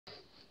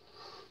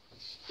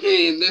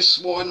In this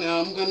one,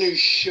 I'm going to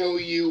show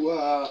you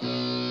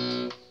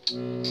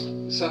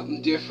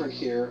something different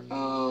here.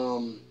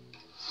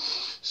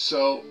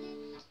 So,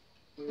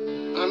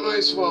 I might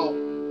as well,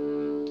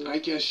 I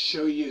guess,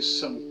 show you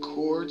some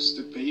chords,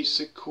 the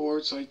basic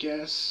chords, I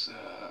guess,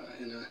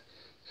 and a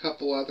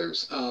couple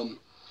others.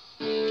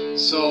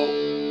 So,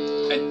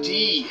 a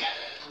D,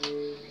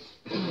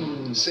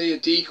 say a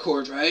D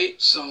chord, right?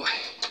 So,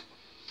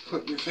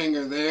 put your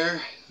finger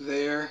there,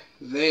 there,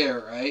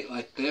 there, right?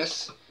 Like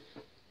this.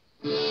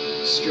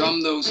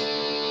 Strum those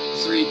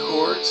 3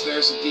 chords.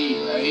 There's a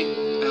D, right?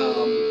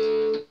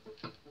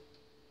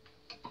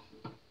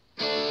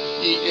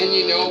 And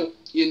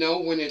you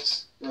know when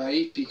it's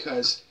right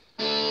because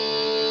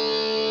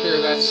hear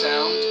that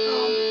sound.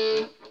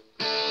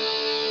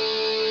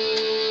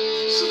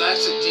 So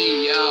that's a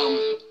D.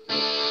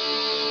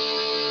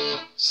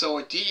 So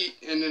a D,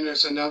 and then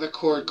there's another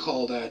chord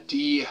called a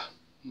D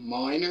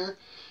minor,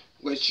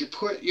 which you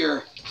put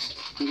your.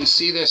 You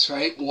see this,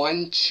 right?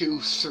 1, 2,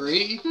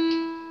 3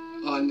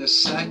 on the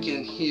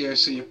second here.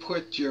 So you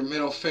put your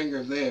middle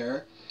finger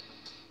there,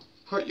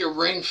 put your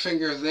ring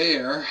finger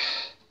there,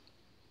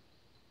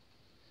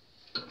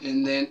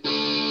 and then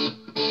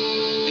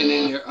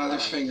your other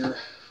finger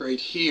right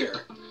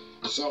here.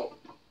 So,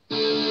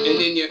 and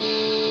then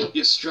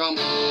you strum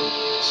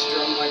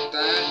like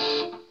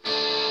that.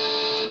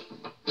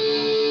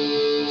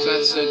 So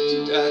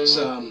that's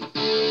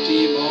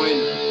D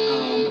minor.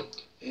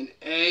 And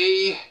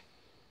A.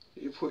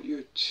 You put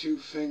your 2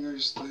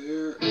 fingers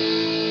there.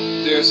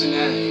 There's an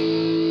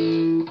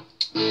A.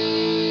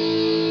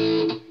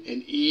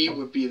 And E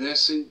would be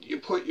this, and you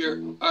put your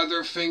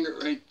other finger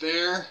right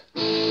there.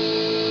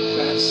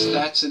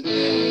 That's an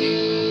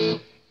A.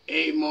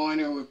 A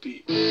minor would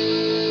be, I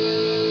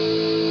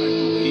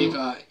believe,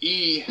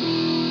 E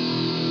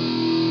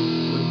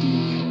would be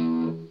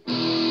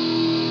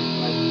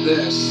like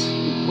this.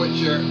 You put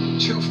your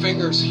 2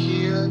 fingers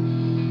here.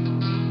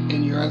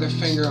 And your other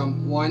finger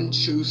on 1,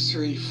 2,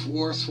 3,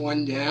 4th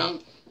one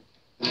down,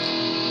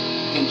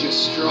 and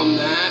just strum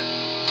that,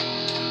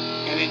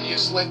 and then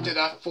just lift it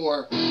up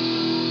for,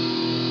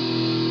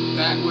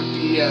 that would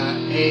be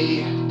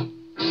A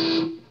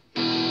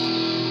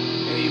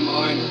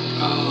minor.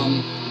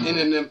 And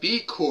then the B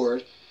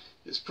chord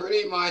is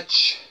pretty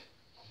much,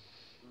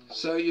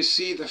 so you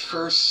see the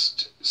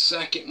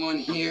second one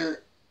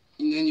here,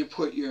 and then you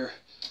put your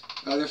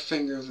other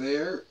finger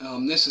there.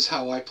 This is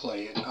how I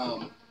play it.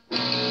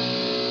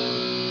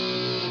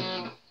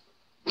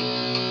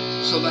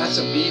 So that's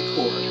a B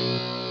chord.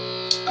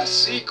 A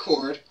C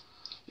chord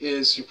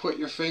is you put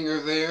your finger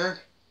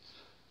there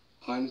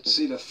on,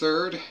 see the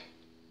third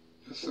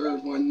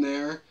one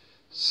there,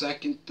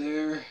 second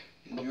there,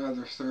 and your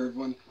other third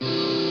one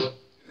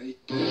right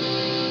there.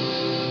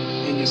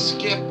 And you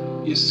skip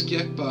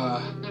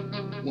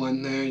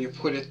one there, you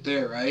put it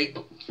there, right?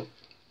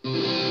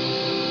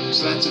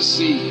 So that's a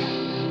C.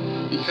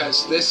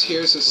 Because this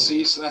here's a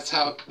C, so that's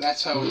how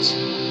it's,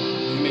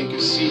 you make a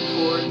C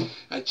chord.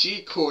 A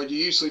G chord, you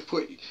usually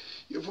put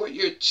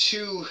your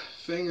 2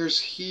 fingers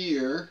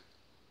here,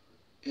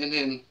 and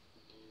then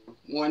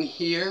one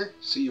here,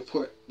 so you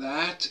put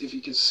that, if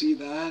you can see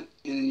that,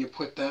 and then you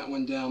put that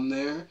one down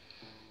there.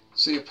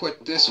 So you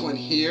put this one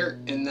here,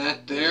 and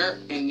that there,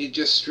 and you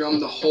just strum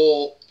the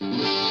whole, like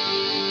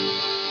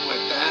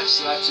that,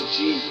 so that's a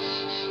G.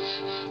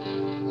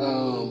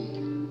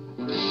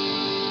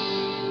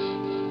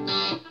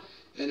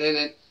 And then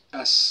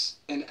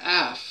an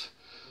F.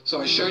 So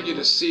I showed you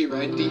the C,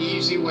 right? The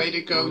easy way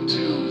to go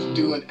to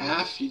do an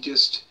F, you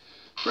just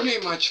pretty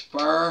much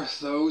bar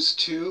those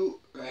 2,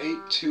 right?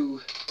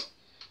 2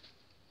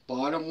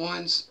 bottom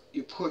ones.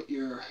 You put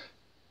your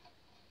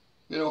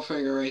middle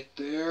finger right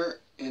there,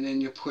 and then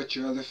you put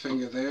your other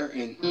finger there,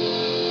 and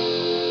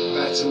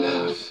that's an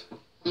F.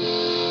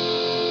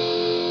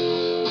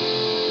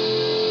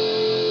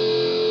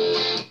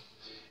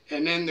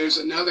 And then there's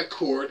another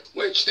chord,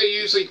 which they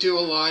usually do a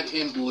lot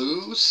in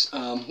blues,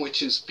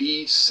 which is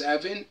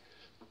B7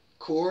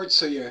 chord.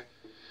 So you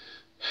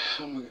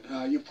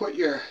put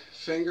your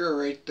finger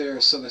right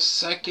there. So the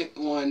second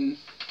one,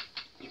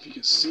 if you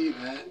can see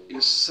that,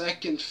 your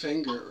second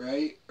finger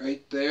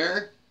right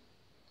there.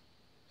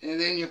 And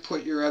then you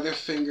put your other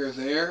finger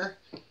there.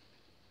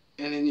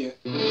 And then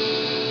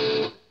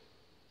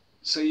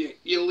so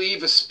you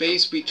leave a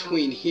space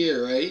between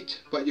here, right?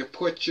 But you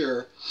put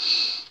your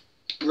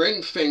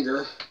ring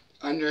finger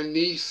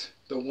underneath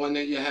the one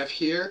that you have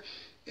here,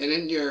 and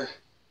then your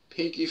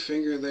pinky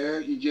finger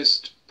there, you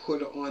just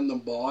put it on the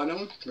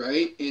bottom,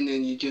 right? And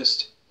then you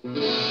just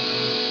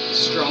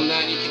strum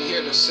that. You can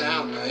hear the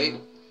sound, right?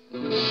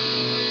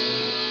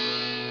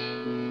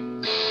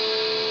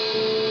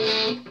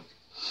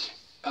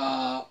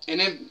 And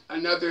then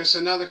there's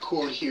another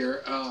chord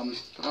here.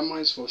 I might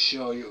as well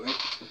show you it.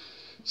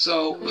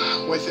 So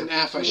with an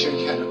F, I showed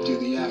you how to do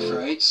the F,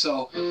 right?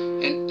 So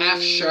an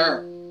F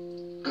sharp,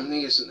 I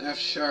think it's an F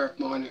sharp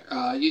minor.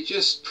 You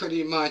just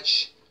pretty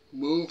much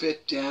move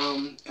it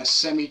down a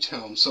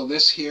semitone. So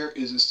this here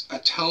is a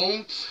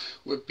tone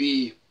would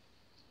be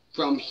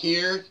from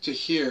here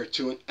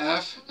to an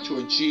F to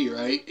a G,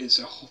 right, is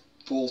a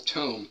full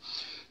tone.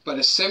 But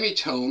a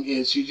semitone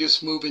is you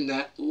just moving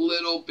that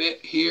little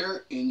bit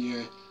here and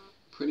you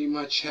pretty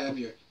much have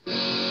your,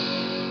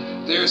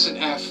 there's an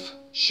F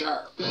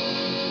sharp.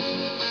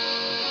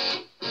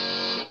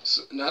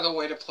 So another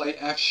way to play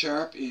F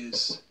sharp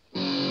is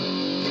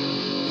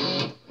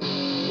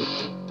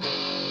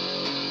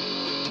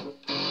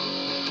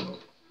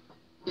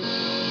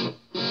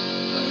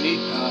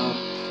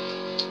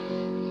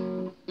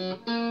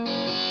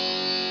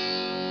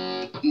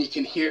and you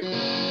can hear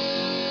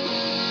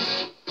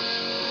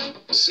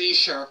C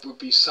sharp would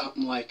be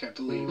something like, I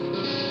believe,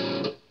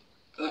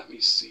 let me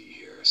see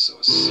here, so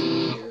a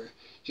C here,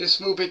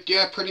 just move it,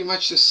 yeah, pretty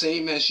much the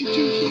same as you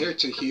do here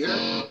to here,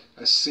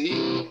 a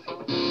C,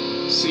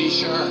 C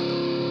sharp,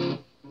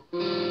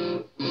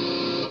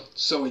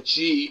 so a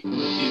G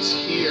is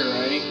here,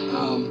 right?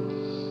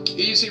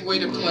 Easy way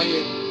to play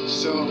it,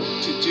 so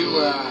to do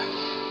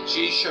a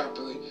G sharp,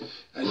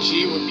 a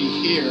G would be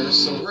here,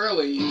 so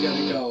really you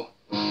gotta go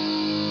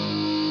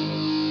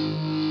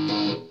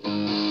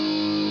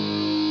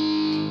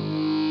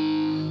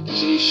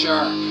G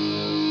sharp,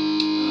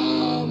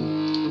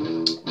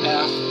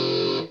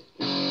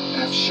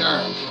 F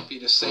sharp would be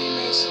the same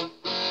as,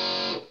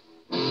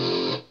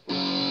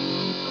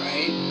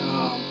 right,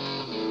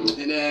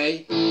 an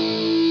A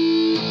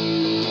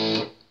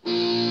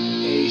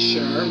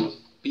sharp,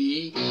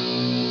 B,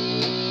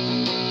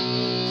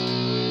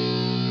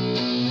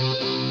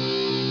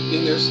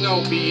 and there's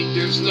no B,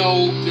 there's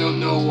no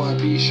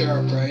B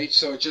sharp, right?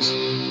 So just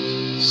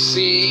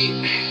C,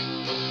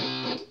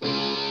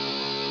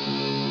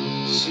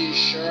 C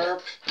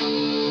sharp,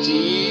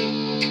 D,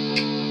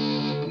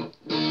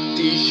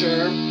 D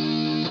sharp,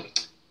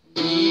 E,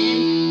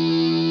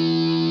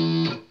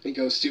 it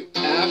goes to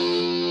F.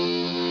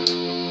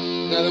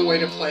 Another way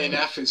to play an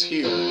F is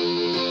here.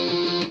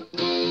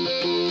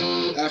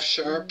 F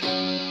sharp, G,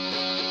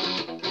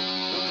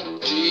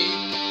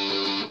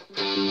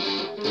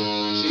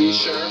 G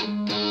sharp,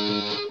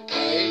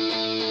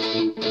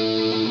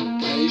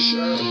 A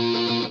sharp.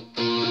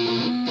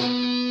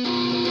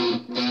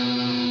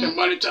 And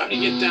by the time you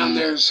get down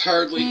there's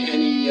hardly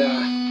any,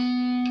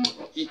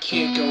 you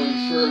can't go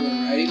any further,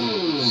 right?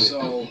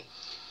 So,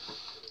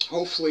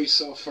 hopefully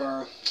so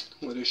far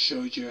what I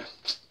showed you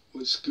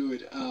was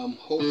good.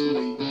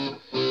 Hopefully,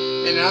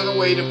 another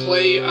way to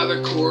play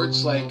other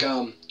chords like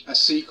a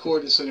C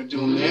chord, instead of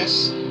doing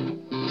this,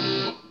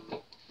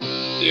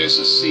 there's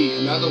a C.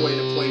 Another way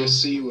to play a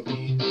C would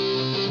be,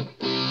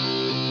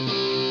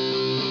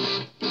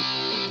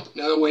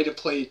 another way to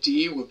play a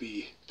D would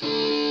be,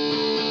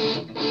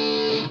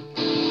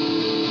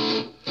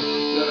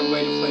 another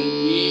way to play an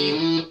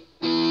E,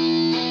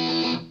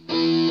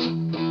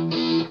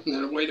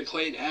 another way to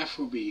play an F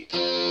would be,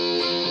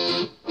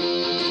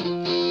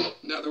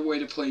 another way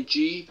to play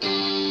G.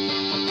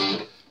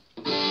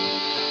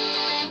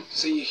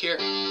 See, you hear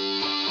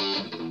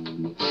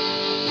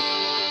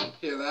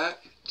that?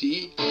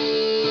 D,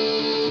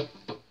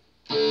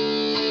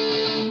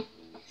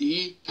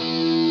 E,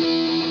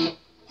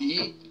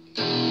 E.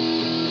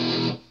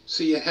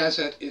 See, it has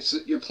that.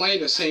 You're playing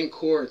the same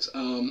chords.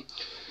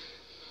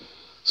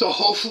 So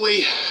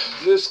hopefully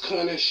this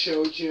kind of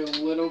showed you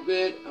a little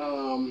bit.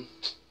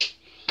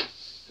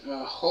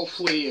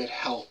 Hopefully it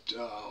helped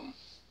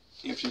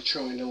if you're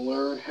trying to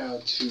learn how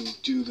to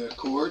do the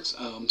chords.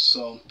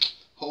 So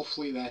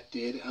hopefully that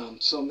did.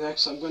 So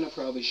next I'm going to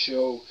probably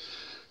show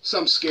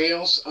some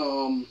scales,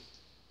 some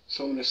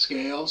of the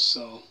scales,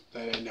 so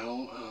that I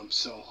know.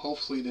 So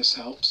hopefully this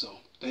helps. So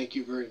thank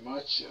you very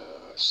much.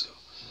 So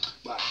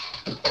bye.